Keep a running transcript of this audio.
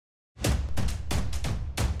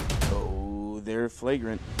they're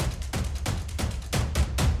flagrant.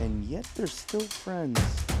 And yet they're still friends.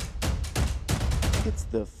 It's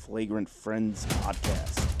the Flagrant Friends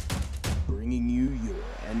podcast, bringing you your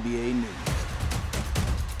NBA news.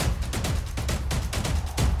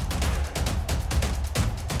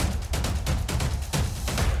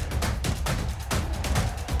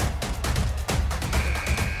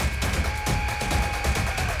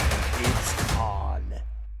 It's on.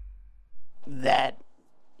 That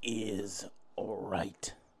is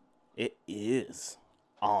right. It is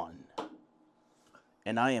on.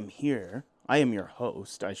 And I am here. I am your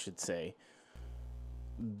host, I should say,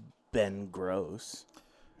 Ben Gross.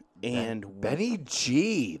 And Benny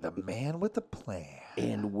G, the man with the plan.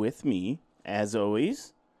 And with me, as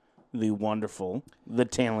always, the wonderful, the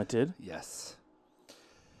talented. Yes.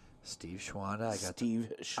 Steve Schwanda.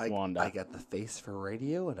 Steve Schwanda. I got the face for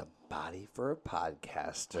radio and a body for a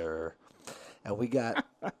podcaster. And we got,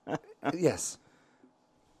 yes,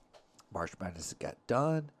 March Madness got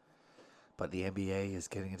done, but the NBA is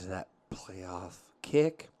getting into that playoff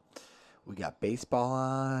kick. We got baseball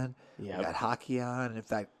on. Yep. We got hockey on. In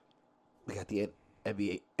fact, we got the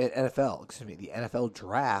the NFL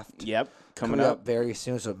draft. Yep, coming up very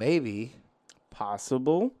soon. So maybe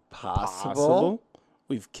possible.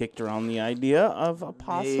 We've kicked around the idea of a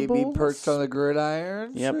possible. Maybe perched on the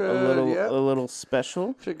gridiron. Yep, a little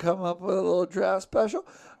special. Should come up with a little draft special.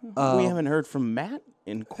 We haven't heard from Matt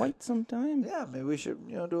in quite some time. Yeah, maybe we should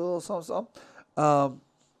do a little something.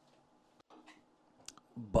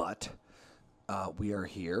 But we are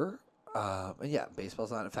here. And yeah,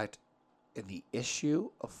 baseball's on. In fact, in the issue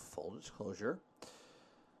of full disclosure,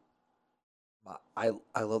 I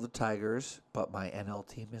love the Tigers, but my NL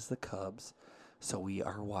team is the Cubs. So we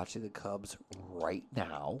are watching the Cubs right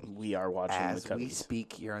now. We are watching as the Cubs. we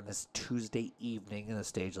speak here on this Tuesday evening in the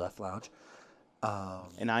Stage Left Lounge.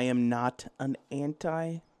 And I am not an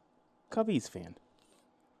anti-Cubbies fan.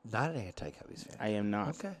 Not an anti-Cubbies fan. I am not.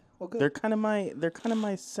 Okay, well, good. They're kind of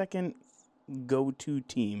my second go-to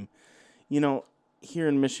team. You know, here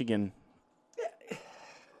in Michigan,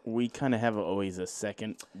 we kind of have always a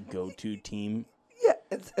second go-to team.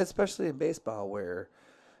 Yeah, especially in baseball where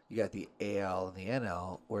you got the AL and the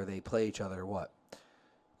NL where they play each other. What?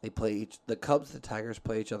 They play the Cubs and the Tigers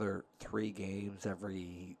play each other 3 games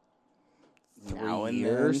every 3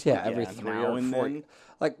 years. Then. Yeah, every 3 now or and 4. then.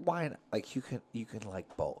 Like why not? Like you can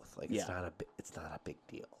like both. Like Yeah. it's not a big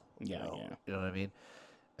deal. Yeah. You know what I mean?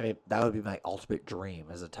 I mean, that would be my ultimate dream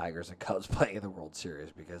as the Tigers and Cubs playing in the World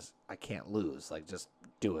Series because I can't lose. Like, just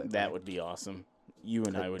do it. That would be awesome. You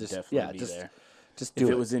and I would definitely be there. Just do it.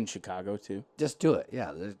 If it was in Chicago, too. Just do it.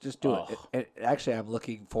 Yeah, just do it. And actually, I'm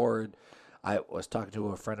looking forward. I was talking to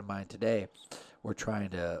a friend of mine today. We're trying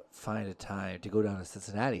to find a time to go down to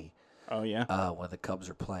Cincinnati. Oh, yeah? When the Cubs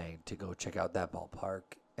are playing, to go check out that ballpark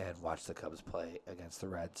and watch the Cubs play against the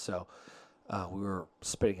Reds. So we were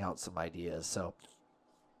spitting out some ideas. So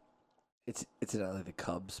incidentally, the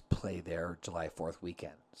Cubs play there July 4th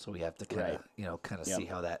weekend. So we have to kind of see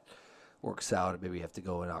how that works out. And maybe we have to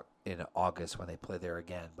go in August when they play there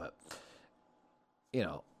again. But,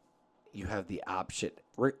 you have the option.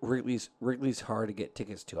 Wrigley's hard to get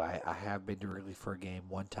tickets to. I have been to Wrigley for a game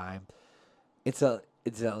one time. It's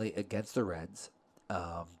incidentally against the Reds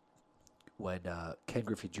when Ken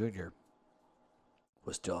Griffey Jr.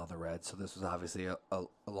 was still on the Reds. So this was obviously a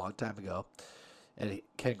long time ago. And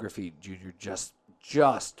Ken Griffey Jr. just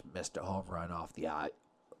missed a home run off the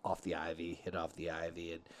ivy, hit off the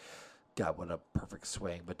ivy, and God, what a perfect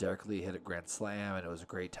swing. But Derek Lee hit a grand slam, and it was a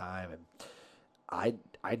great time. And I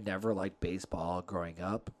never liked baseball growing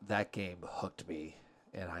up. That game hooked me,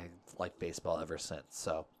 and I liked baseball ever since.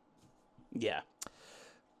 So, yeah,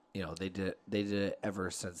 they did it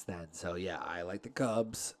ever since then. So yeah, I like the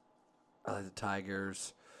Cubs. I like the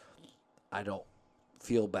Tigers. I don't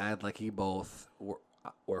feel bad liking both.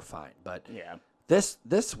 We're fine. But yeah, this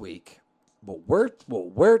week, what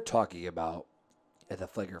we're talking about at the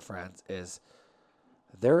Flagrant Friends is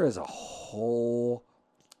there is a whole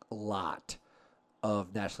lot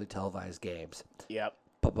of nationally televised games. Yep.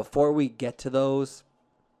 But before we get to those,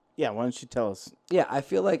 yeah, why don't you tell us? Yeah, I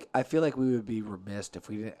feel like we would be remiss if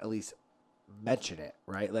we didn't at least mention it,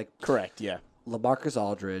 right? Like, correct, yeah. LaMarcus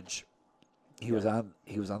Aldridge, he was on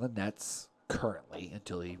the Nets currently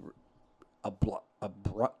until he abruptly.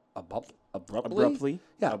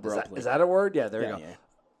 Yeah, abruptly. Is that a word? Yeah, there you go. Yeah.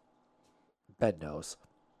 Ben knows.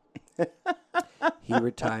 He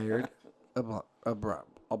retired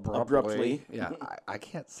abruptly. Yeah, I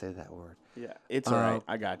can't say that word. Yeah, it's all right.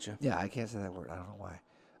 I got you. Yeah, I can't say that word. I don't know why.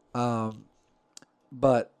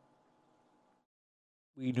 But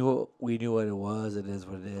we knew what it was. It is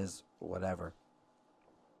what it is. Whatever.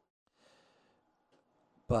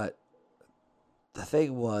 But the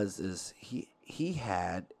thing was, is he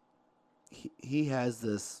has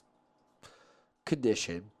this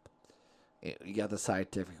condition. You got the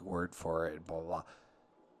scientific word for it, and blah blah blah.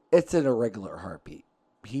 It's an irregular heartbeat.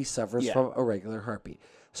 He suffers Yeah. from irregular heartbeat.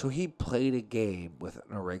 So he played a game with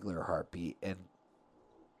an irregular heartbeat, and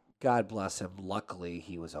God bless him. Luckily,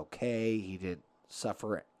 he was okay. He didn't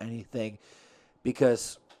suffer anything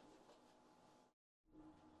because,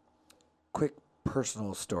 quick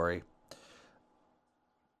personal story.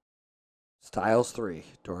 Styles 3,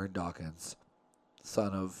 Dorian Dawkins,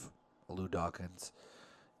 son of Lou Dawkins.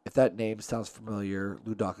 If that name sounds familiar,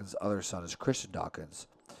 Lou Dawkins' other son is Christian Dawkins,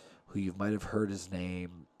 who you might have heard his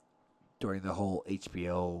name during the whole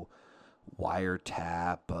HBO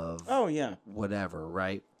wiretap of Oh yeah. whatever,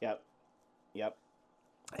 right? Yep. Yep.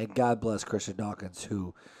 And God bless Christian Dawkins,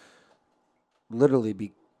 who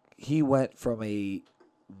literally he went from a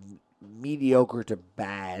mediocre to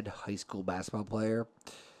bad high school basketball player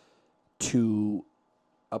to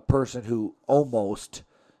a person who almost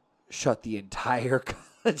shut the entire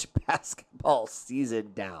college basketball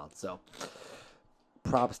season down. So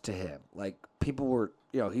props to him. Like, people were,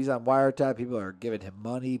 he's on wiretap. People are giving him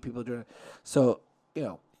money. People are doing it. So,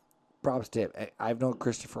 props to him. I've known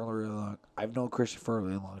Christian for a really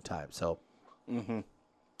long time. So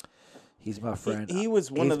he's my friend. He was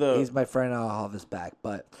He's my friend. I'll have his back.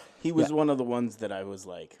 But he was one of the ones that I was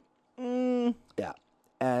like, yeah.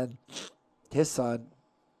 And his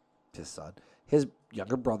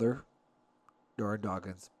younger brother, Dorian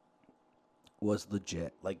Dawkins, was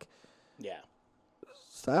legit. Like, yeah.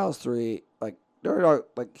 Styles 3, like, Dorian,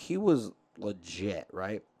 like, he was legit,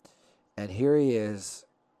 right? And here he is,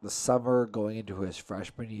 the summer going into his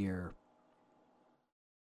freshman year,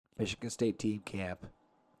 Michigan State team camp.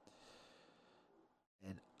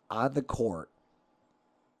 And on the court,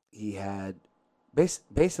 he had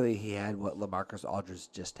basically he had what LaMarcus Aldridge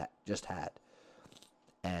just had,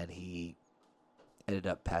 and he ended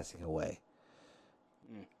up passing away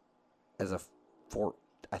as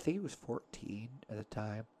I think he was 14 at the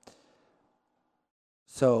time.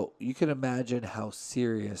 So you can imagine how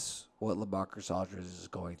serious what LaMarcus Aldridge is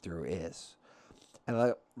going through is.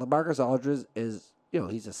 And LaMarcus Aldridge is,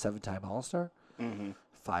 he's a 7-time All-Star,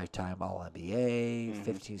 5-time All-NBA,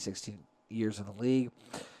 15, 16 years in the league.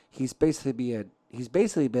 He's basically been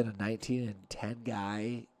a 19-10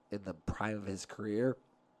 guy in the prime of his career.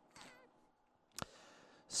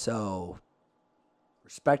 So,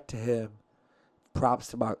 respect to him. Props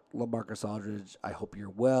to LaMarcus Aldridge. I hope you're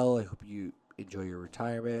well. I hope you enjoy your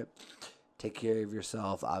retirement. Take care of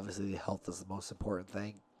yourself. Obviously, health is the most important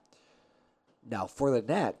thing. Now, for the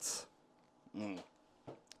Nets.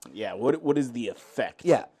 Yeah, what is the effect?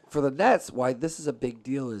 Yeah, for the Nets, why this is a big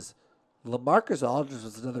deal is LaMarcus Aldridge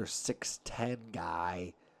was another 6'10"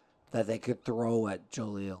 guy that they could throw at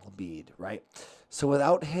Joel Embiid, right? So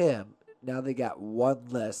without him, now they got one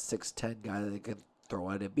less 6'10" guy that they could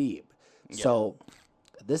throw at Embiid. Yeah. So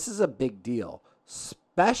this is a big deal,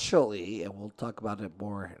 especially, and we'll talk about it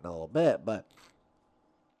more in a little bit, but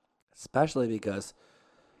especially because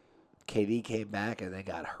KD came back and then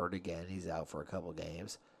got hurt again. He's out for a couple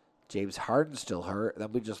games. James Harden's still hurt.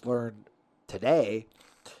 Then we just learned today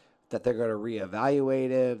that they're going to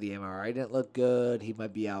reevaluate him. The MRI didn't look good. He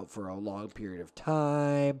might be out for a long period of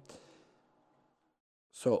time.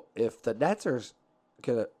 So if the Nets are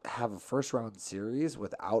going to have a first-round series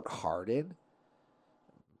without Harden,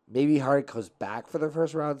 maybe Harden goes back for the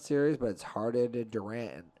first-round series, but it's Harden and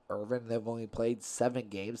Durant and Irvin. They've only played 7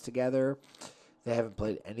 games together. They haven't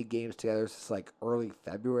played any games together since, like, early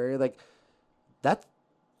February. Like, that's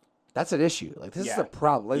an issue. Like, this is a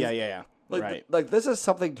problem. Like, Yeah. Like, right. Like, this is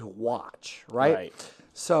something to watch, right? Right.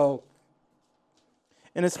 So,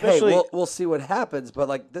 and especially, we'll see what happens, but,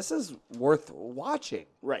 like, this is worth watching.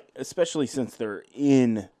 Right. Especially since they're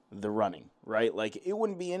in the running, right? Like, it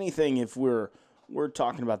wouldn't be anything if we're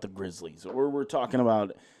talking about the Grizzlies or we're talking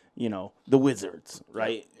about, the Wizards,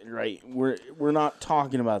 right? Right. We're not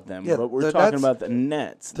talking about them, but we're talking about the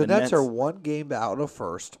Nets. The Nets are 1 game out of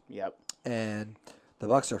first. Yep. And the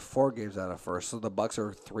Bucks are 4 games out of first, so the Bucks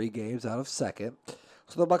are 3 games out of second.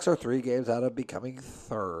 So the Bucks are 3 games out of becoming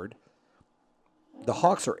third. The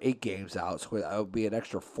Hawks are 8 games out, so that would be an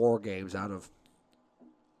extra 4 games out of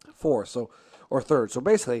 4, or third. So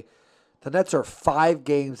basically, the Nets are 5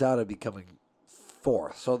 games out of becoming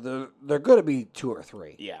fourth. So they're going to be 2 or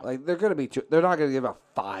 3. Yeah, like they're going to be 2. They're not going to give up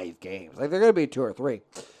 5 games. Like, they're going to be 2 or 3.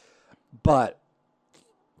 But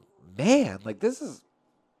man, like, this is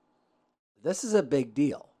a big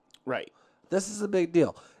deal. Right. This is a big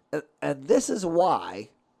deal. And this is why,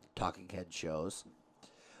 Talking Head shows,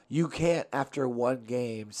 you can't, after one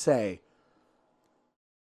game, say,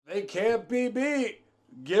 they can't be beat.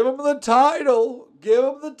 Give them the title. Give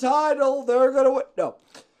them the title. They're going to win. No.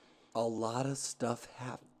 A lot of stuff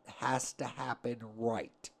has to happen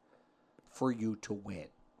right for you to win.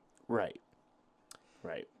 Right.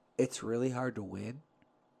 It's really hard to win.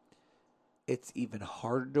 It's even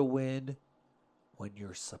harder to win when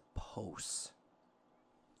you're supposed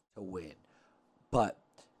to win. But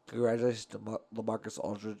congratulations to LaMarcus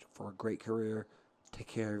Aldridge for a great career. Take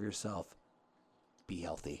care of yourself. Be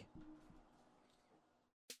healthy.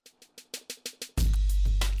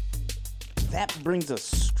 That brings us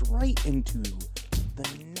straight into the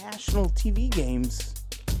national TV games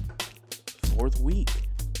fourth week.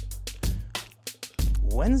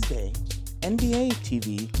 Wednesday, NBA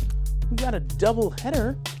TV, we got a double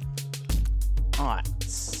header at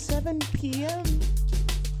 7 p.m.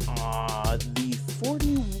 The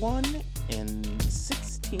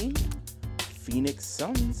 41-16 Phoenix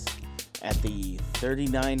Suns at the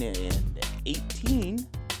 39-18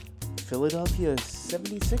 Philadelphia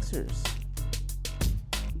 76ers.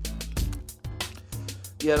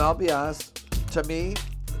 Yeah, and I'll be honest. To me,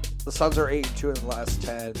 the Suns are 8-2 in the last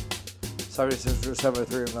 10. 76ers are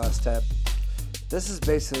 7-3 in the last 10. This is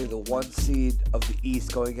basically the one seed of the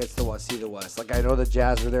East going against the one seed of the West. Like, I know the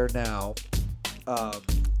Jazz are there now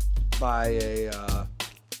by a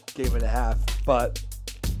game and a half. But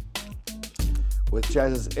with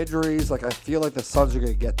Jazz's injuries, like, I feel like the Suns are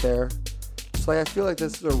going to get there. So, like, I feel like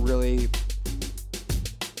this is a really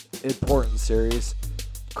important series.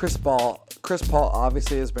 Chris Paul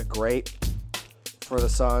obviously has been great for the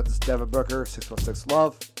Suns. Devin Booker, 616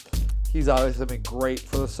 Love. He's obviously been great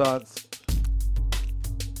for the Suns.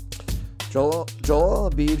 Joel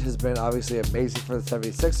Embiid has been obviously amazing for the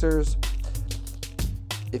 76ers.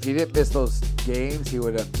 If he didn't miss those games, he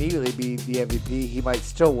would immediately be the MVP. He might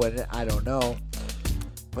still win it. I don't know.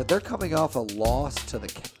 But they're coming off a loss to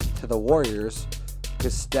the Warriors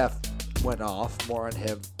because Steph went off. More on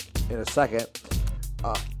him in a second.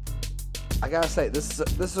 I gotta say, this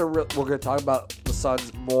is a real. We're gonna talk about the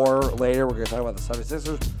Suns more later. We're gonna talk about the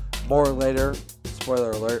 76ers more later.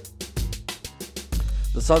 Spoiler alert.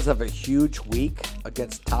 The Suns have a huge week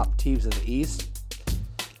against top teams in the East.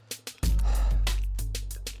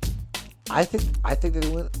 I think they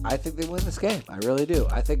win. I think they win this game. I really do.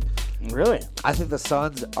 I think the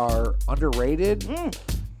Suns are underrated.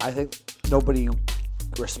 I think nobody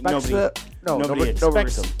respects them. Nobody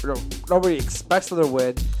expects them. Nobody expects them to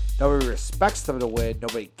win. Nobody respects them to win.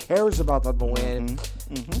 Nobody cares about them to win.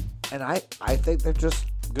 And I think they're just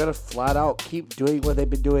gonna flat out keep doing what they've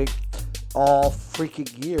been doing all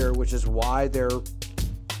freaking year, which is why they're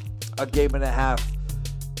a game and a half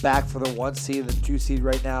back for the 1 seed and the 2 seed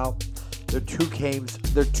right now. They're two games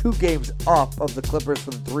up of the Clippers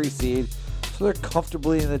for the 3 seed, so they're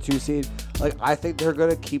comfortably in the 2 seed. Like, I think they're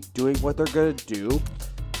gonna keep doing what they're gonna do,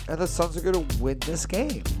 and the Suns are gonna win this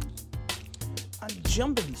game. I'm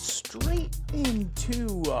jumping straight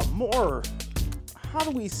into a more, how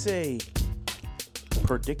do we say,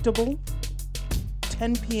 predictable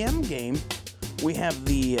 10 p.m. game. We have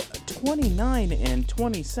the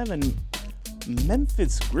 29-27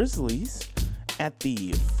 Memphis Grizzlies at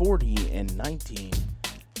the 40-19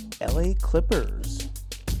 LA Clippers.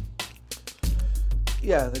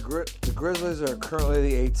 Yeah, the Grizzlies are currently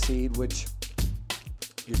the 8th seed, which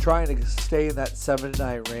you're trying to stay in that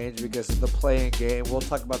 7-9 range because of the play-in game. We'll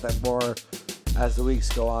talk about that more as the weeks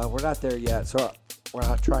go on. We're not there yet, so we're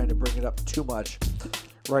not trying to bring it up too much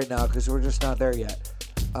right now because we're just not there yet.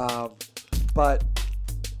 But,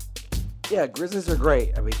 yeah, Grizzlies are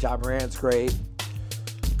great. I mean, John Morant's great.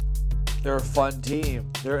 They're a fun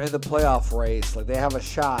team. They're in the playoff race. Like, they have a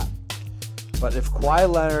shot. But if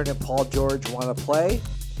Kawhi Leonard and Paul George want to play,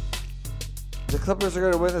 the Clippers are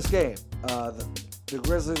going to win this game. The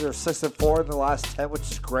Grizzlies are 6-4 in the last 10,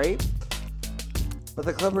 which is great. But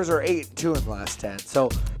the Clippers are 8-2 in the last 10.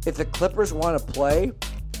 So if the Clippers want to play,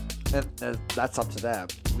 and that's up to them.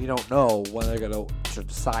 We don't know when they're going to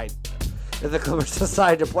decide if the Clippers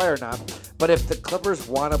decide to play or not. But if the Clippers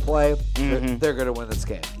want to play, they're going to win this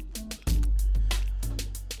game.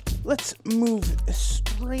 Let's move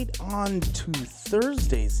straight on to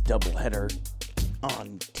Thursday's doubleheader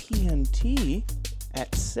on TNT.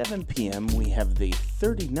 At 7 p.m., we have the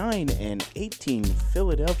 39-18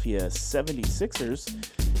 Philadelphia 76ers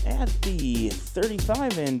at the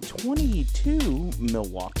 35-22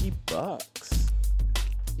 Milwaukee Bucks.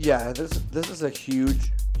 Yeah, this is a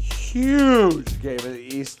huge game in the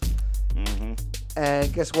East.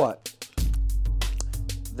 And guess what?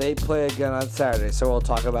 they play again on Saturday, so we'll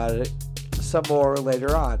talk about it some more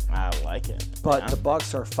later on. I like it. But the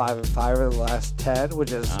Bucks are 5-5 in the last 10,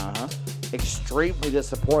 which is extremely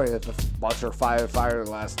disappointing that the Bucks are 5-5 in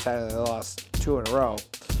the last 10 and they lost 2 in a row.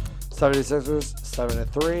 76ers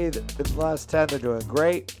 7-3 in the last 10. They're doing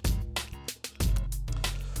great.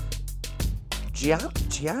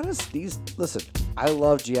 Giannis, listen, I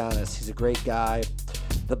love Giannis. He's a great guy.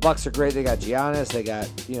 The Bucks are great. They got Giannis. They got,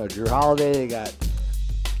 Drew Holiday. They got,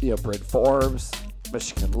 Bryn Forbes,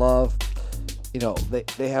 Michigan Love.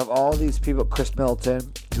 They have all these people. Chris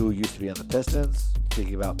Middleton, who used to be on the Pistons.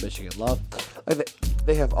 Speaking about Michigan Love,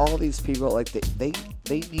 they have all these people. Like they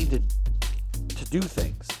need to do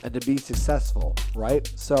things and to be successful,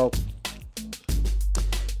 right? So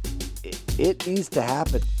it needs to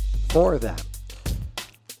happen for them.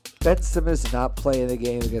 Ben Simmons did not play in the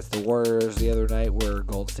game against the Warriors the other night where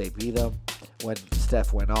Golden State beat them when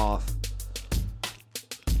Steph went off.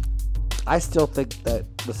 I still think that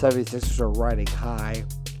the 76ers are riding high.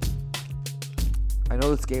 I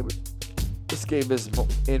know this game is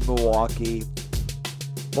in Milwaukee.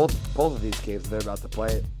 Both of these games they're about to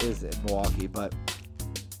play is in Milwaukee, but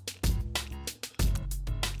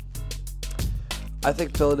I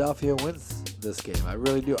think Philadelphia wins this game. I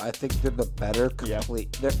really do. I think they're the better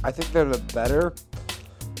complete. I think they're the better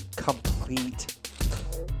complete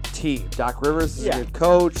team. Doc Rivers is a good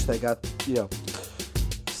coach. They got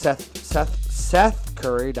Seth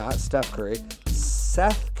Curry, not Steph Curry.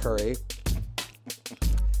 Seth Curry.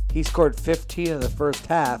 He scored 15 in the first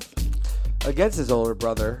half against his older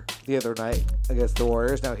brother the other night against the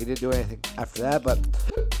Warriors. Now he didn't do anything after that, but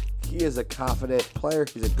he is a confident player.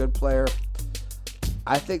 He's a good player.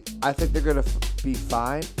 I think they're gonna be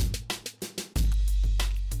fine.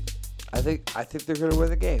 I think they're gonna win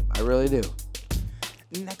the game. I really do.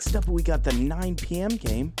 Next up, we got the 9 p.m.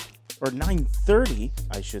 game, or 9:30,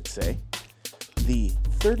 I should say. The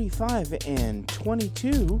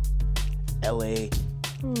 35-22 LA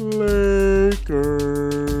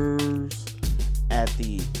Lakers at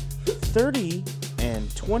the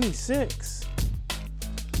 30-26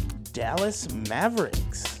 Dallas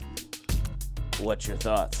Mavericks. What's your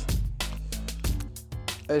thoughts?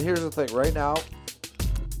 And here's the thing. Right now,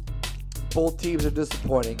 both teams are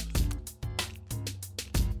disappointing.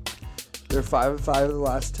 They're 5-5 in the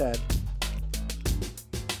last 10.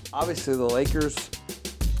 Obviously, the Lakers,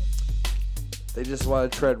 they just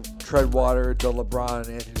want to tread water until LeBron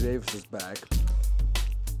and Anthony Davis is back.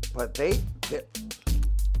 But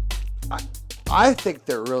I think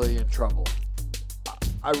they're really in trouble.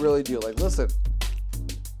 I really do. Listen.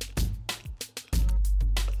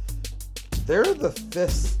 They're the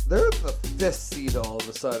fifth seed all of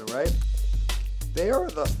a sudden, right? They are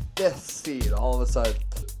the 5th seed all of a sudden.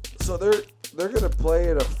 So they're going to play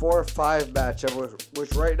in a 4-5 matchup,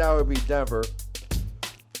 which right now would be Denver.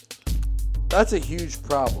 That's a huge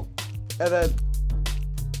problem. And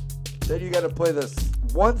then you got to play this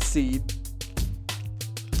 1 seed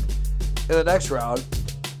in the next round.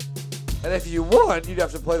 And if you won, you'd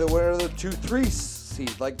have to play the winner of the 2-3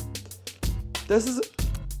 seed. This is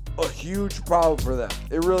a huge problem for them.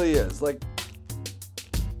 It really is.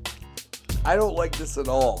 I don't like this at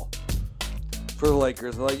all for the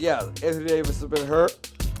Lakers. Anthony Davis has been hurt.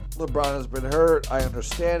 LeBron has been hurt. I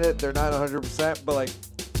understand it. They're not 100%, but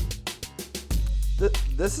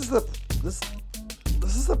this is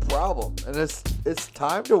the problem, and it's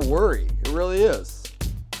time to worry. It really is.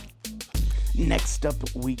 Next up,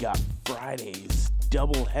 we got Friday's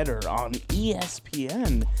doubleheader on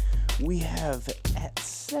ESPN. We have at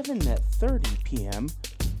 7:30 p.m.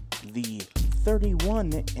 the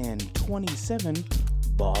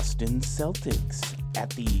 31-27 Boston Celtics at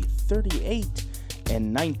the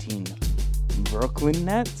 38-19 Brooklyn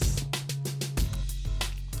Nets.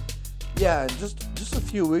 Yeah, and just a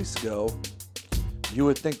few weeks ago, you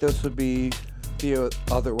would think this would be the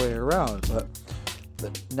other way around, but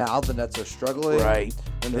now the Nets are struggling. Right,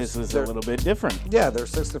 and this is a little bit different. Yeah, they're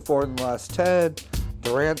 6-4 in the last 10.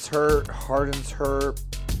 Durant's hurt. Harden's hurt.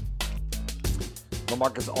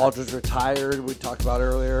 LaMarcus Aldridge retired. We talked about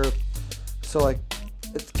earlier. So,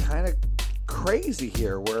 it's kind of crazy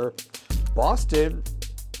here where Boston,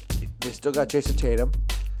 they still got Jason Tatum.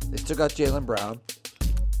 They still got Jaylen Brown.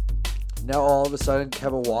 Now, all of a sudden,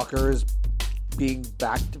 Kevin Walker is being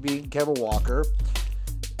back to being Kevin Walker.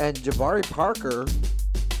 And Jabari Parker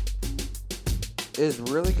is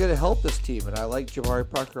really going to help this team. And I like Jabari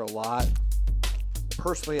Parker a lot.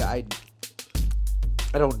 Personally, I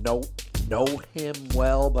don't know him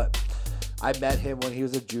well, but I met him when he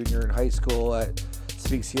was a junior in high school at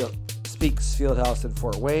Speaks Fieldhouse in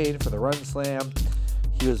Fort Wayne for the Run Slam.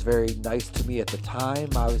 He was very nice to me at the time.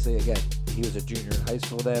 Obviously, again, he was a junior in high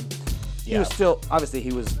school then. He was still, obviously,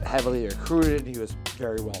 he was heavily recruited. He was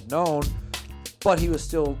very well known, but he was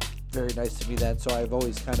still very nice to me then. So I've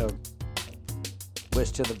always kind of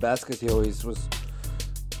wished him the best because he always was,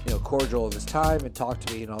 cordial of his time and talked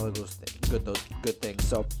to me and all of those good things.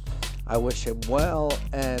 So I wish him well,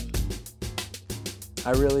 and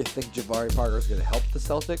I really think Jabari Parker is going to help the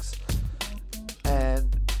Celtics.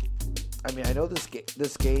 And I mean, I know this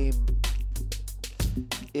game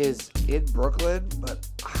is in Brooklyn, but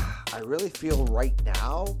I really feel right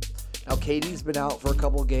now. Now, KD's been out for a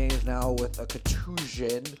couple games now with a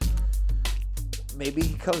contusion. Maybe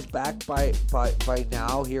he comes back by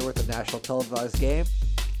now here with a national televised game,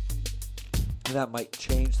 and that might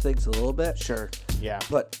change things a little bit. Sure. Yeah.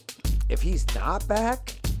 But if he's not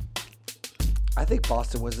back, I think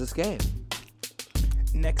Boston wins this game.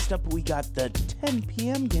 Next up, we got the 10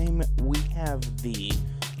 p.m. game. We have the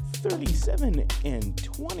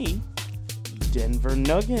 37-20 Denver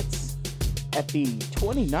Nuggets at the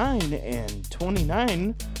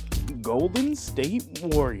 29-29 Golden State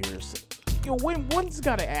Warriors. One's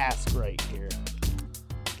got to ask right here.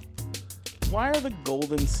 Why are the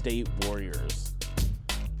Golden State Warriors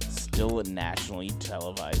still a nationally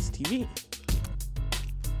televised TV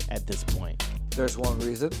at this point? There's one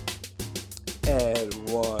reason, and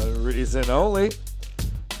one reason only.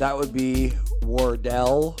 That would be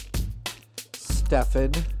Wardell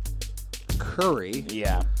Stephen Curry.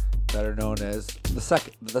 Yeah. Better known as the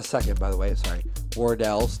second, by the way, sorry.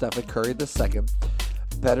 Wardell Stephen Curry the second.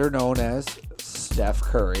 Better known as Steph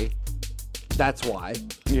Curry. That's why.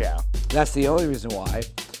 Yeah. That's the only reason why.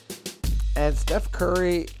 And Steph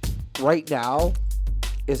Curry right now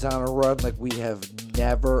is on a run like we have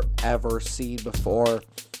never, ever seen before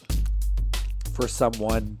for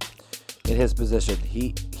someone in his position.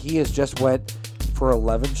 He has just went for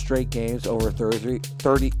 11 straight games over 11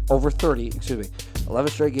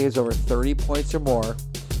 straight games over 30 points or more,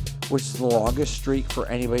 which is the longest streak for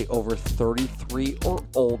anybody over 33 or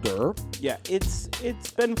older. Yeah, it's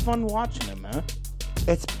been fun watching him, huh?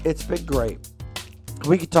 It's been great.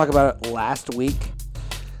 We could talk about it last week.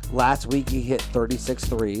 Last week he hit 36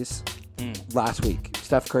 threes. Last week,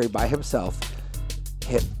 Steph Curry by himself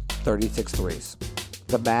hit 36 threes.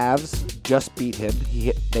 The Mavs just beat him.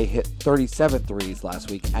 They hit 37 threes last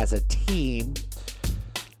week as a team.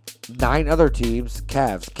 9 other teams,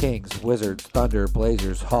 Cavs, Kings, Wizards, Thunder,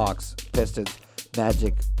 Blazers, Hawks, Pistons,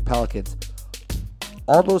 Magic, Pelicans,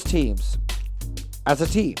 all those teams, as a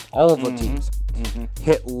team, all of the teams,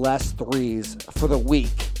 hit less threes for the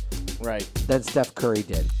week than Steph Curry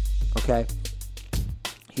did. Okay?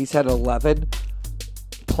 He's had 11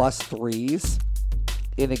 plus threes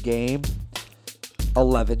in a game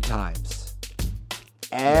 11 times.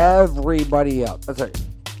 Everybody else. I'm sorry.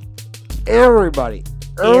 Everybody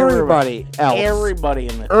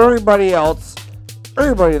in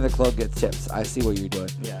the club gets tips. I see what you're doing.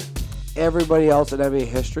 Yeah. Everybody else in NBA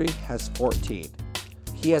history has 14.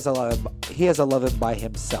 He has 11. He has 11 by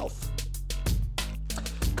himself.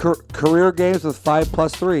 Career games with 5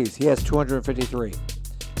 plus threes. He has 253.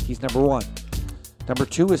 He's number 1. Number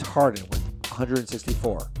 2 is Harden with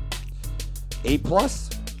 164. 8 plus,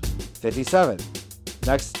 57.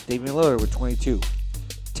 Next, Damian Lillard with 22.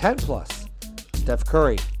 10 plus, Steph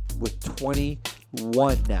Curry with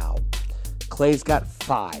 21 now. Clay's got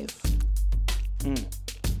 5.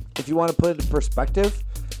 If you want to put it in perspective,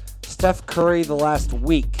 Steph Curry the last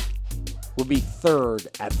week would be third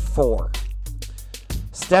at 4.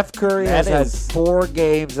 Steph Curry has had 4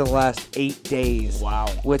 games in the last 8 days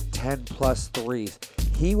with 10 plus threes.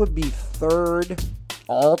 He would be third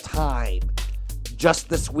all time just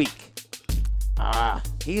this week.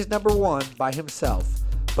 He's number 1 by himself.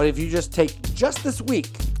 But if you just take just this week,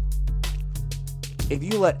 if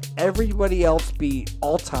you let everybody else be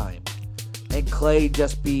all time and Clay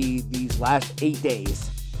just be these last 8 days,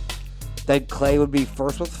 then Clay would be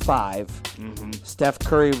first with 5. Steph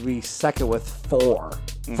Curry would be second with 4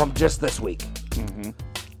 from just this week.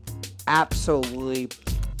 Absolutely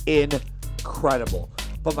incredible.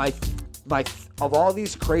 But my of all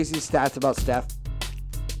these crazy stats about Steph,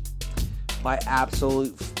 my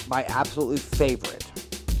absolute favorite.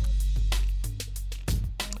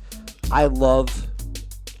 I love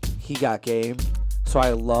He Got Game, so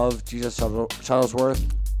I love Jesus Shuttlesworth,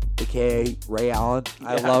 aka Ray Allen.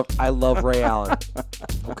 Yeah. I love Ray Allen.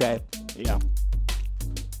 Okay. Yeah.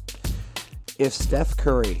 If Steph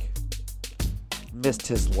Curry missed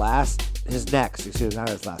his next,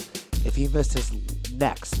 if he missed his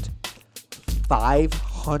next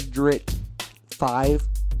 500,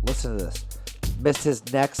 listen to this, missed his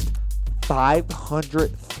next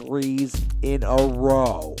 500 threes in a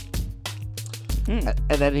row. And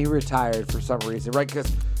then he retired for some reason, right? Because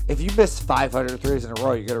if you miss 500 threes in a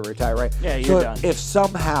row, you're going to retire, right? Yeah, you're done. If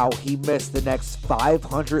somehow he missed the next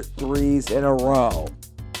 500 threes in a row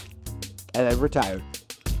and then retired,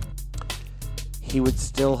 he would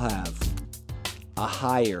still have a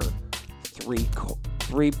higher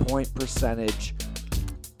three-point percentage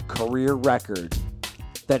career record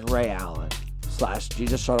than Ray Allen /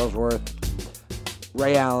 Jesus Shuttlesworth.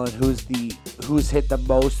 Ray Allen, who's hit the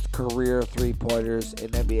most career three-pointers in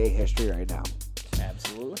NBA history right now.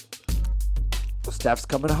 Absolutely. Steph's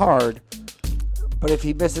coming hard, but if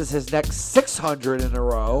he misses his next 600 in a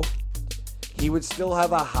row, he would still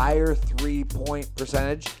have a higher three-point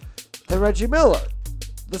percentage than Reggie Miller,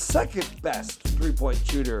 the second best three-point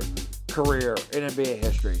shooter career in NBA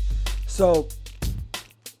history. So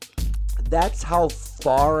that's how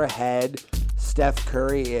far ahead Steph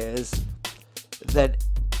Curry is than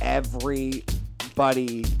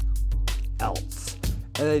everybody else.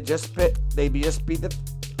 And they just beat the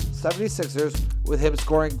 76ers with him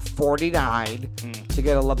scoring 49 to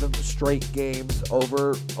get 11 straight games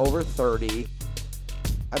over 30.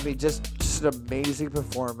 I mean, just an amazing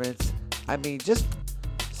performance. I mean, just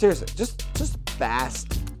seriously, just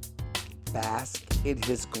bask in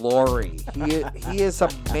his glory. He is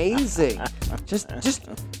amazing. Just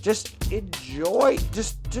enjoy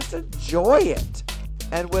it.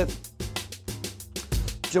 And with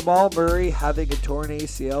Jamal Murray having a torn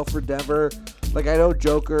ACL for Denver, like I know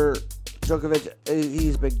Djokovic,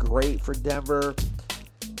 he's been great for Denver,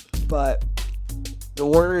 but the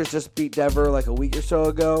Warriors just beat Denver like a week or so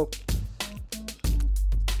ago.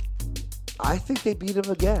 I think they beat him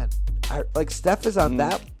again. Steph is on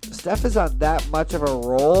that much of a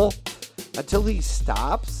roll. Until he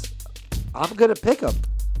stops, I'm gonna pick him.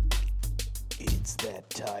 It's that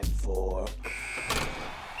time for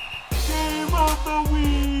Game of the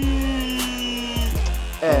Week,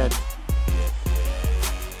 And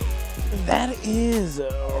that is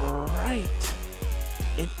right.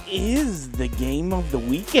 It is the game of the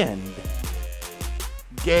weekend.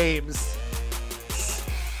 games,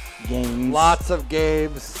 Lots. lots of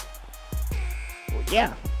games.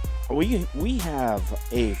 Yeah, we have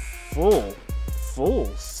a full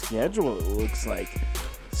schedule, it looks like.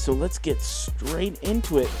 So let's get straight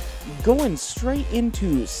into it. Going straight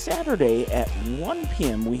into Saturday at 1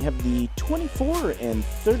 p.m., we have the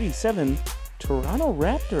 24-37 Toronto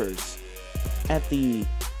Raptors at the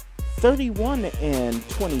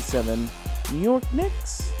 31-27 New York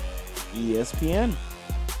Knicks. ESPN.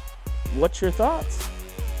 What's your thoughts?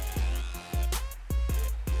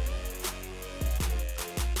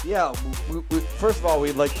 Yeah, first of all,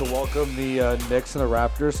 we'd like to welcome the Knicks and the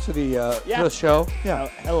Raptors to the show. Yeah,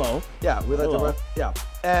 Hello. yeah, we'd like Hello. to. Yeah,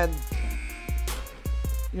 and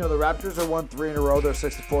the Raptors are won 3 in a row. They're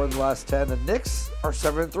 6-4 in the last 10. The Knicks are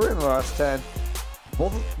 7-3 in the last 10.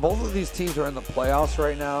 Both of these teams are in the playoffs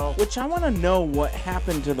right now. Which I want to know what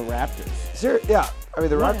happened to the Raptors. Yeah, I mean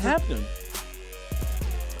the What Raptors. happened?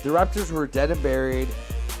 The Raptors were dead and buried,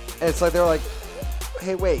 and it's like they're like,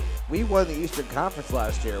 hey, wait, we won the Eastern Conference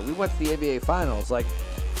last year. We went to the NBA Finals. Like,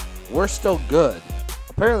 we're still good.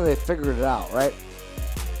 Apparently, they figured it out, right?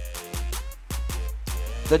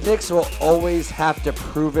 The Knicks will always have to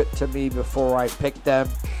prove it to me before I pick them.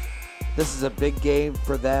 This is a big game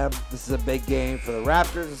for them. This is a big game for the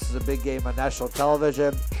Raptors. This is a big game on national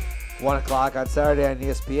television. 1 o'clock on Saturday on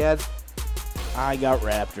ESPN. I got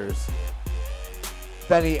Raptors.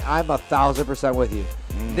 Benny, I'm 1,000% with you.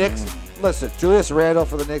 Knicks, listen, Julius Randle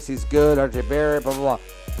for the Knicks, he's good. RJ Barrett, blah, blah,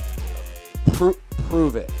 blah.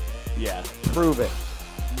 Prove it. Yeah. Prove it.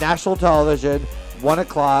 National television, 1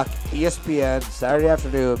 o'clock, ESPN, Saturday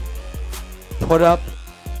afternoon. Put up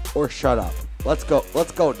or shut up. Let's go,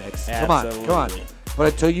 Knicks. Come on. Absolutely.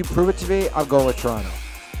 But until you prove it to me, I'm going with Toronto.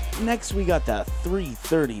 Next, we got the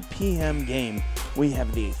 3:30 p.m. game. We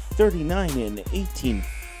have the 39-18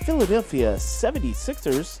 Philadelphia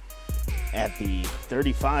 76ers at the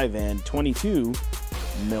 35-22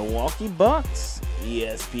 Milwaukee Bucks.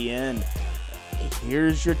 ESPN.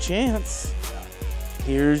 Here's your chance.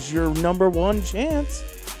 Here's your number one chance.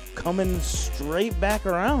 Coming straight back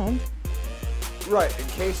around. Right, in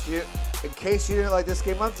case you didn't like this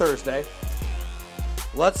game on Thursday,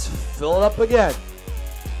 let's fill it up again.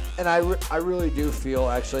 And I really do feel,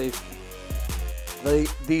 actually,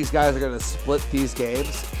 these guys are going to split these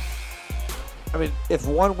games. I mean, if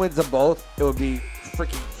one wins them both, it would be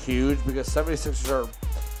freaking huge because 76ers are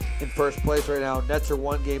in first place right now. Nets are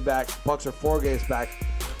 1 game back. Bucks are 4 games back,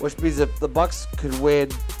 which means if the Bucks could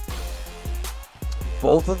win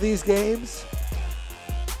both of these games,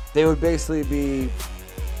 they would basically be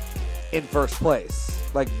in first place,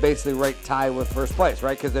 like basically right tied with first place,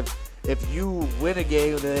 right? Because if you win a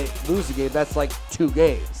game and they lose a game, that's like 2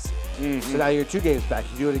 games. So now you're 2 games back.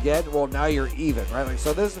 You do it again, well, now you're even, right? Like,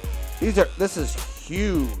 so this is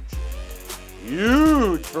huge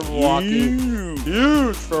for Milwaukee.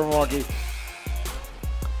 Huge for Milwaukee.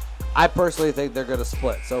 I personally think they're going to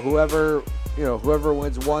split. So whoever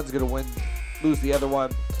wins one's going to lose the other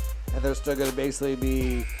one, and they're still going to basically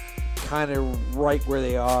be kind of right where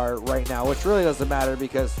they are right now, which really doesn't matter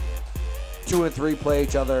because 2 and 3 play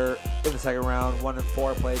each other in the second round. 1 and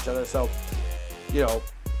 4 play each other. So,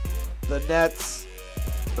 the Nets,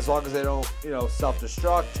 as long as they don't,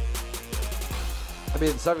 self-destruct. I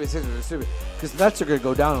mean, the 76ers are stupid because the Nets are going to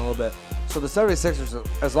go down a little bit. So the 76ers,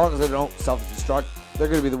 as long as they don't self-destruct, they're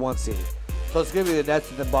going to be the 1 seed. So it's going to be the Nets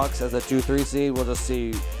and the Bucks as a 2-3 seed. We'll just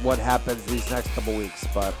see what happens these next couple weeks.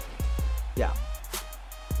 But, yeah.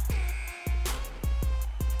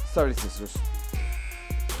 76ers.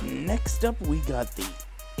 Next up, we got the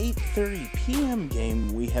 8:30 p.m.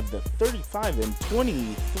 game. We have the 35 and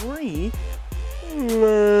 23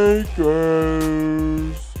 Lakers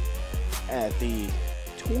at the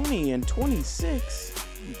 20 and 26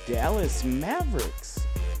 Dallas Mavericks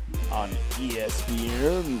on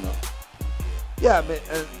ESPN. Yeah, I mean,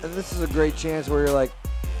 and this is a great chance where you're like,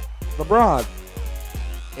 LeBron,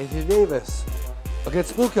 Anthony Davis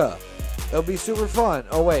against Luka. It'll be super fun.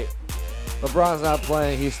 Oh, wait. LeBron's not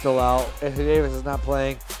playing. He's still out. Anthony Davis is not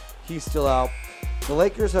playing. He's still out. The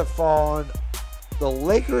Lakers have fallen. The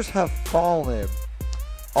Lakers have fallen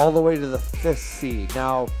all the way to the 5th seed.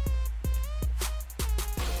 Now,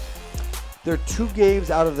 they're 2 games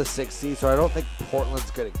out of the 6th seed, so I don't think Portland's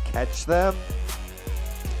going to catch them.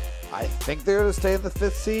 I think they're going to stay in the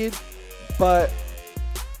 5th seed, but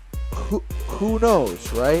who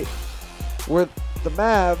knows, right? Where the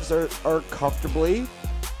Mavs are comfortably in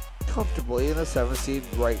the 7th seed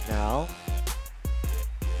right now,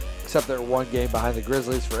 except they're 1 game behind the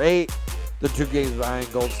Grizzlies for 8. They're 2 games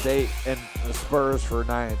behind Golden State and the Spurs for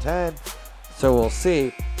 9 and 10. So we'll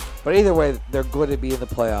see. But either way, they're going to be in the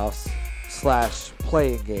playoffs /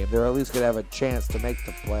 playing game. They're at least going to have a chance to make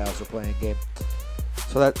the playoffs or playing game.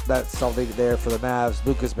 So that's something there for the Mavs.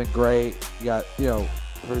 Luka's been great. You got,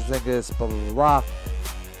 Porzingis, blah, blah, blah.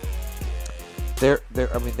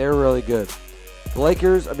 They're really good. The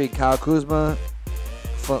Lakers, Kyle Kuzma,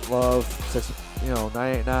 Flint Love,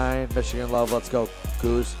 989, Michigan Love, let's go,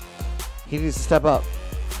 Kuz. He needs to step up.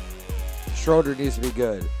 Schroeder needs to be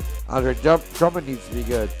good. Andre Drummond needs to be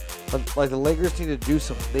good. But, the Lakers need to do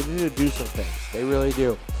some things. They really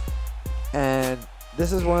do. And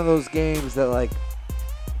this is one of those games that,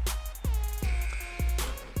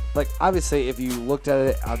 obviously, if you looked at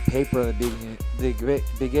it on paper in the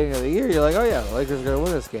beginning of the year, you're like, oh, yeah, the Lakers are going to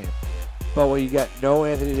win this game. But when you got no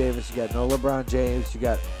Anthony Davis, you got no LeBron James, you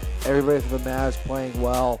got everybody from the Mavs playing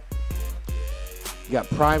well, you got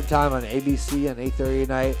prime time on ABC on 8:30 at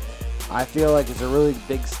night, I feel like it's a really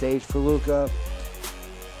big stage for Luka.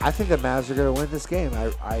 I think the Mavs are going to win this game.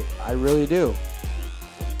 I really do.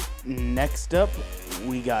 Next up,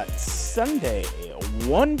 we got Sunday,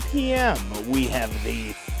 1 p.m. We have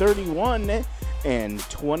the 31 and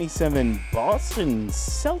 27 Boston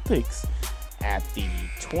Celtics at the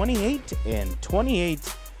 28 and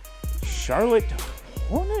 28 Charlotte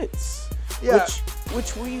Hornets. Yeah.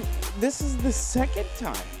 This is the second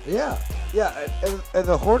time. Yeah. And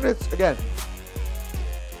the Hornets, again,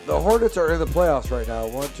 the Hornets are in the playoffs right now.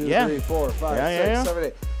 1, 2, 3, 4, 5, 6, 7,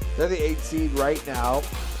 8. They're the 8th seed right now.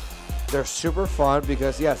 They're super fun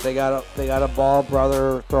because, yes, they got a ball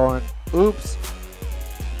brother throwing oops.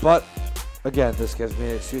 But, again, this gives me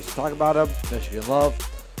an excuse to talk about him. Michigan Love.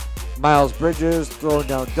 Miles Bridges throwing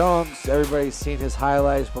down dunks. Everybody's seen his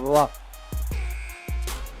highlights, blah, blah, blah.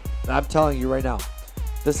 And I'm telling you right now,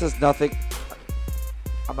 this is nothing.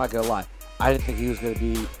 I'm not going to lie. I didn't think he was going to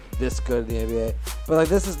be this good in the NBA. But,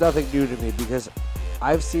 this is nothing new to me because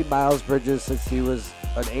I've seen Miles Bridges since he was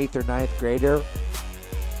an 8th or 9th grader.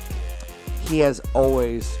 He has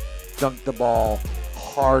always dunked the ball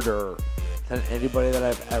harder than anybody that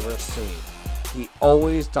I've ever seen. He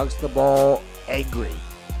always dunks the ball angry.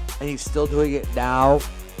 And he's still doing it now,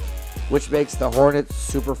 which makes the Hornets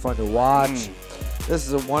super fun to watch. This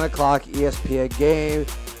is a 1 o'clock ESPN game.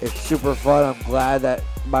 It's super fun. I'm glad that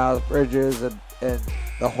Miles Bridges and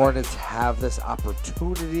the Hornets have this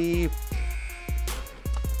opportunity.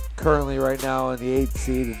 Currently right now in the 8th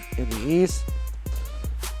seed in the East.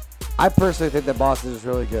 I personally think that Boston is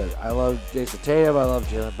really good. I love Jason Tatum. I love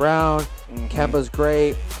Jaylen Brown. Kemba's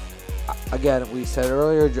great. Again, we said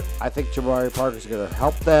earlier, I think Jabari Parker's going to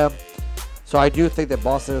help them. So I do think that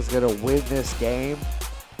Boston is going to win this game,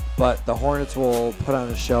 but the Hornets will put on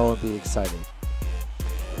a show and be exciting.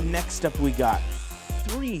 Next up, we got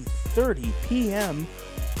 3:30 p.m.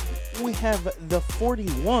 We have the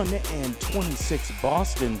 41-26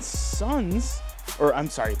 Boston Suns. Or, I'm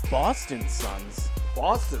sorry, Boston Suns.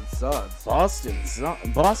 Boston Suns.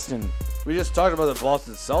 Boston. We just talked about the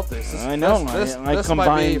Boston Celtics. I know. I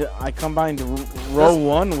combined row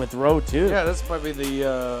 1 with row 2. Yeah, this might be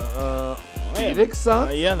the Phoenix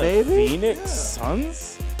Suns. Yeah, the maybe? Phoenix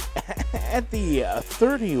Suns at the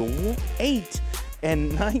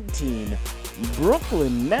 38-19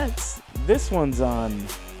 Brooklyn Nets. This one's on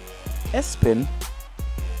ESPN.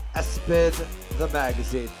 ESPN, the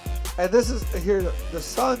magazine. And this is here. The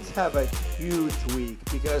Suns have a huge week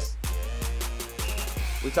because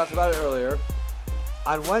we talked about it earlier.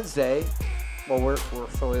 On Wednesday, well, we're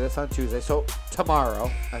filming this on Tuesday, so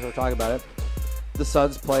tomorrow, as we're talking about it, the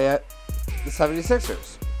Suns play at the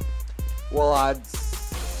 76ers. Well, on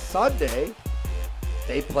Sunday,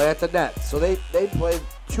 they play at the Nets. So they play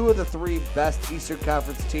 2 of the 3 best Eastern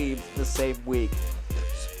Conference teams the same week.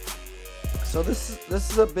 So this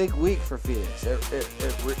is a big week for Phoenix. It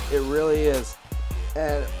really is.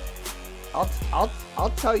 And I'll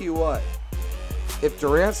tell you what. If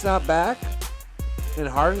Durant's not back and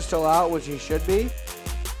Harden's still out, which he should be,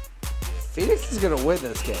 Phoenix is going to win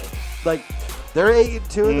this game. Like, they're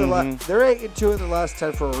 8-2 in they're 8-2 in the last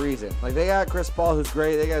 10 for a reason. Like, they got Chris Paul, who's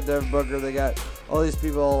great. They got Devin Booker. They got all these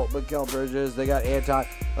people, Mikal Bridges. They got Anton.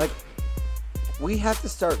 Like, we have to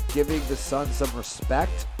start giving the Suns some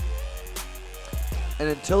respect. And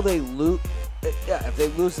until they lose, if they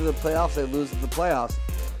lose in the playoffs, they lose in the playoffs.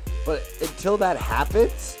 But until that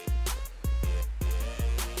happens,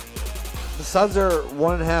 the Suns are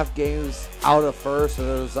 1.5 games out of first, and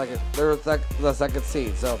they're the second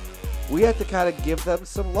seed. So we have to kind of give them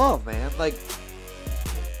some love, man. Like,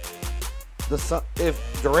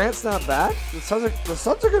 if Durant's not back, the Suns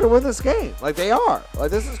are going to win this game. Like, they are. Like,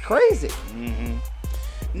 this is crazy. Mm-hmm.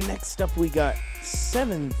 Next up, we got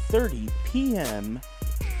 7:30 p.m.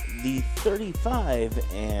 The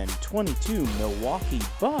 35-22 Milwaukee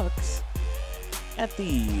Bucks at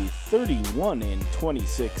the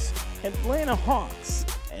 31-26 Atlanta Hawks.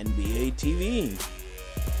 NBA TV.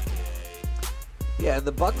 Yeah, and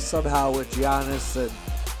the Bucks somehow with Giannis and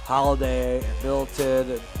Holiday and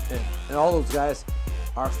Middleton and all those guys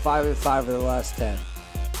are 5-5 in the last 10.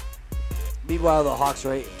 Meanwhile, the Hawks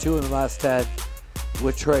are 8-2 in the last 10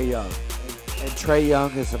 with Trae Young. And Trae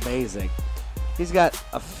Young is amazing. He's got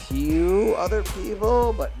a few other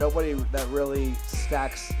people, but nobody that really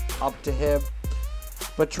stacks up to him.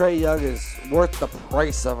 But Trae Young is worth the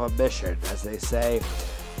price of admission, as they say.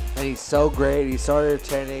 And he's so great. He's so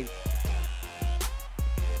entertaining.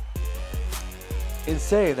 In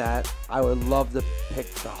saying that, I would love to pick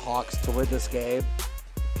the Hawks to win this game.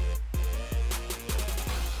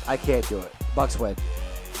 I can't do it. Bucks win.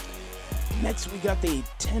 Next, we got the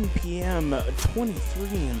 10 p.m.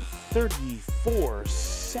 23-34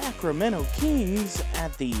 Sacramento Kings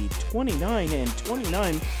at the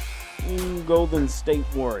 29-29 Golden State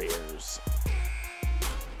Warriors.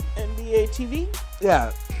 NBA TV?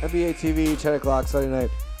 Yeah, NBA TV, 10 o'clock Sunday night.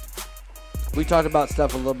 We talked about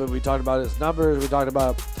stuff a little bit. We talked about his numbers. We talked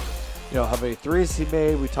about, how many threes he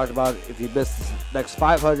made. We talked about if he missed his next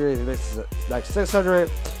 500, if he missed his next 600.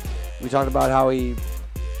 We talked about how he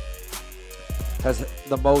has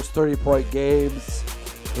the most 30-point games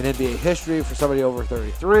in NBA history for somebody over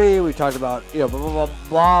 33. We talked about, blah, blah,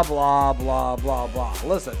 blah, blah, blah, blah.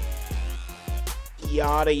 Listen.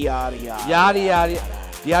 Yada, yada, yada. Yada, yada, yada.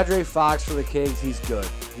 DeAndre Fox for the Kings, he's good.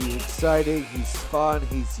 He's exciting. He's fun.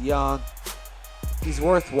 He's young. He's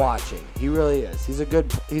worth watching. He really is. He's a good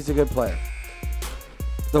player.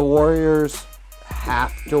 The Warriors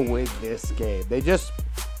have to win this game. They just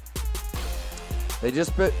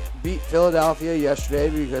beat Philadelphia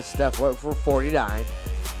yesterday because Steph went for 49.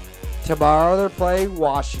 Tomorrow they're playing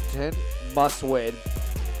Washington, must win.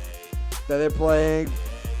 Then they're playing,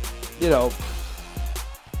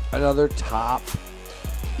 another top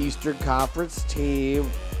Eastern Conference team,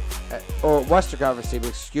 or Western Conference team,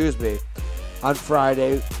 excuse me, on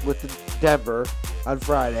Friday with Denver on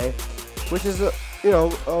Friday, which is a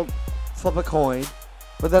flip a coin.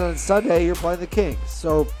 But then on Sunday you're playing the Kings,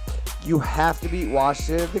 so you have to beat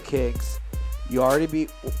Washington and the Kings. You already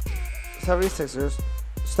beat 76ers,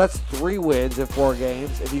 so that's 3 wins in 4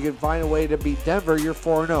 games. If you can find a way to beat Denver, you're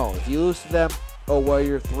 4-0. If you lose to them,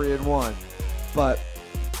 you're 3-1. But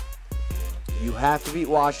you have to beat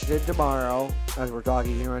Washington tomorrow, as we're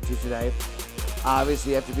talking here on Tuesday night.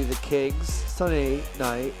 Obviously, you have to beat the Kings Sunday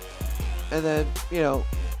night. And then,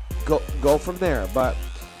 go from there. But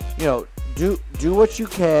do what you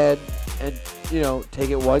can, and take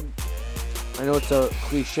it one. I know it's a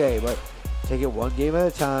cliche, but take it one game at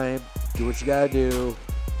a time. Do what you gotta do.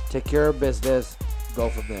 Take care of business. Go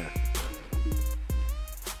from there.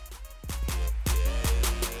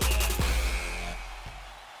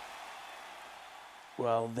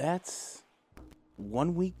 Well, that's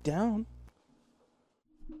 1 week down.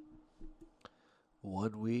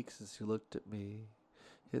 1 week since you looked at me.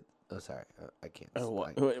 Sorry, I can't.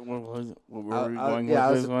 What were we going yeah,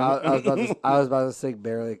 with this one? I was about to sing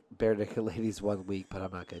Bare Naked Ladies 1 week, but I'm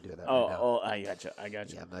not gonna do that right now. Oh, I gotcha.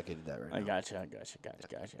 Yeah, I'm not gonna do that right I now. gotcha.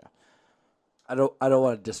 I don't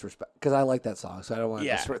want to disrespect, because I like that song, so I don't want to.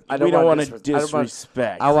 Yeah, disrespect. we don't want to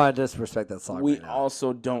disrespect. I want to disrespect that song. We right now.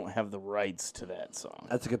 also don't have the rights to that song.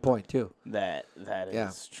 That's a good point too. That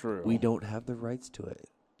is true. We don't have the rights to it.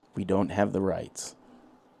 We don't have the rights.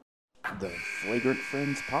 The Flagrant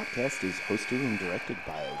Friends podcast is hosted and directed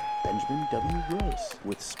by Benjamin W. Gross,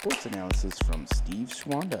 with sports analysis from Steve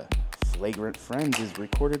Schwanda. Flagrant Friends is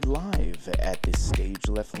recorded live at the Stage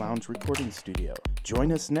Left Lounge recording studio.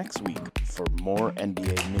 Join us next week for more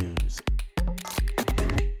NBA news.